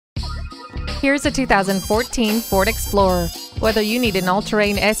Here's a 2014 Ford Explorer. Whether you need an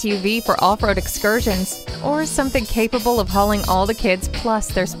all-terrain SUV for off-road excursions or something capable of hauling all the kids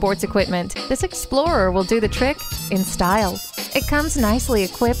plus their sports equipment, this Explorer will do the trick in style. It comes nicely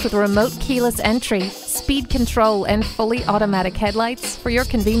equipped with remote keyless entry, speed control, and fully automatic headlights for your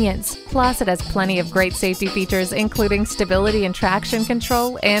convenience. Plus, it has plenty of great safety features, including stability and traction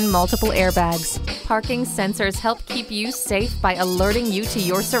control and multiple airbags. Parking sensors help keep you safe by alerting you to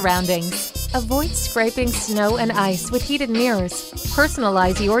your surroundings. Avoid scraping snow and ice with heated mirrors.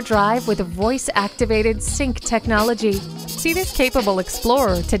 Personalize your drive with voice-activated sync technology. See this capable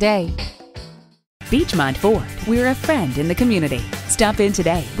Explorer today. Beechmont Ford, we're a friend in the community. Stop in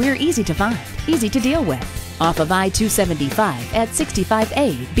today. We're easy to find, easy to deal with. Off of I-275 at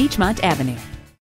 65A Beechmont Avenue.